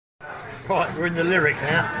Right, we're in the Lyric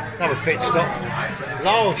now. Another pit stop.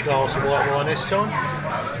 Large glass of white wine this time.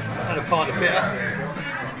 And a pint of bitter.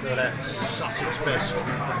 Look at that, Sussex best.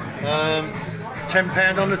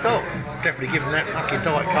 £10 on the dot. Definitely giving that fucking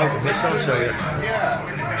Diet Coke a miss, I'll tell you.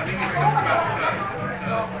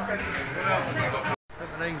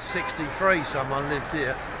 1763 someone lived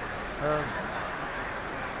here. I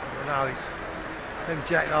don't know, them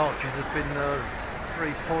Jack Archers have been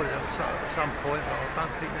repointed at some point, but I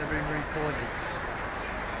don't think they've been repointed.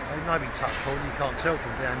 They may be touch point, you can't tell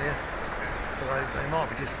from down here. But they might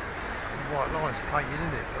be just white lines painted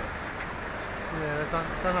in it. But yeah, they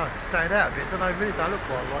don't know, stand out a bit, don't they? Really don't look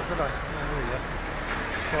quite right, do they? No, there you go.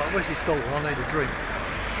 Right, where's this dog? I need a drink.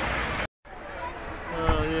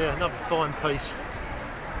 Oh yeah, another fine piece.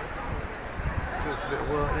 Doing a bit of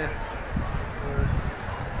work there.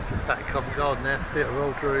 It's a back of Covent Garden now, Theatre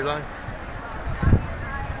Royal, Drury Lane.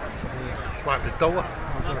 Just wait for the door.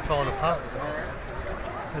 I'm going to find a pub.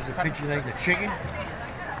 There's a pigeon eating a chicken.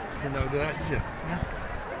 Didn't know that, did you? Yeah.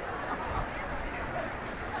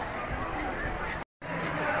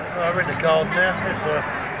 Well, we're in the garden now. There's a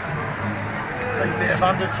bit of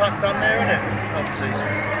undertuck done there, isn't it? Obviously it's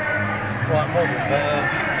quite modern, but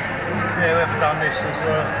yeah, whoever done this has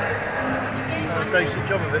done a decent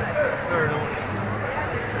job of it. Very nice.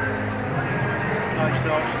 Nice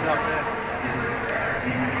arches up there.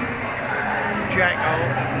 Jack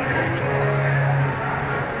Arches.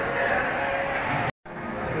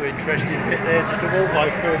 Very interesting bit there, just a walkway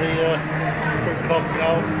through Covent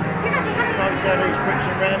Garden. Notice how these bricks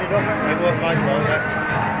are rounded off. They weren't made like that.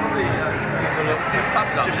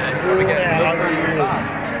 Just all out over the years.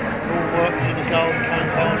 All works in the garden, came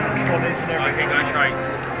past with trolleys and everything.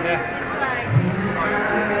 Yeah.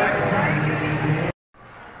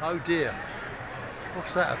 Oh dear.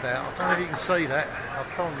 What's that about? I don't know if you can see that. I'll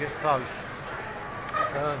try and get close.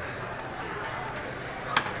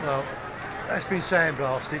 Well, that's been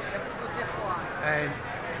sandblasted and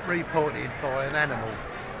reported by an animal.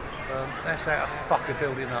 That's how to fuck a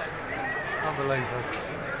building up. Unbelievable.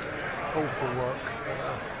 Awful work.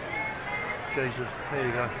 Jesus, there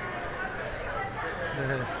you go.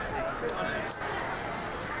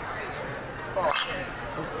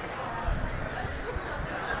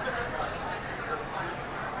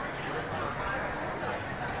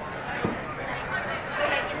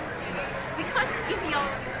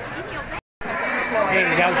 Here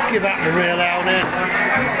we go, give up the real out there.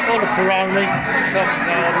 On the Peroni, Covent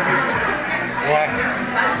Garden, wife,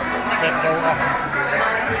 stepdaughter.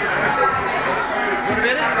 Want a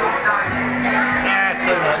minute? Nah,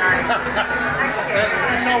 too much.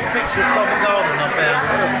 This old picture of Covent Garden I found.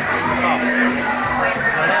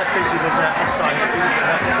 And how busy was that? I'm saying it, look at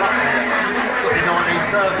that truck. Look at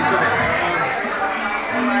 1930s, isn't it?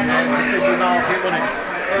 Yeah, it was a busy market, wasn't it?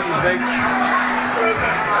 Fruit and veg. Fruit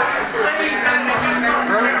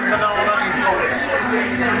and banana in Florence.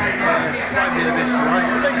 Great bit of history, right?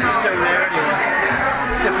 At least it's still there.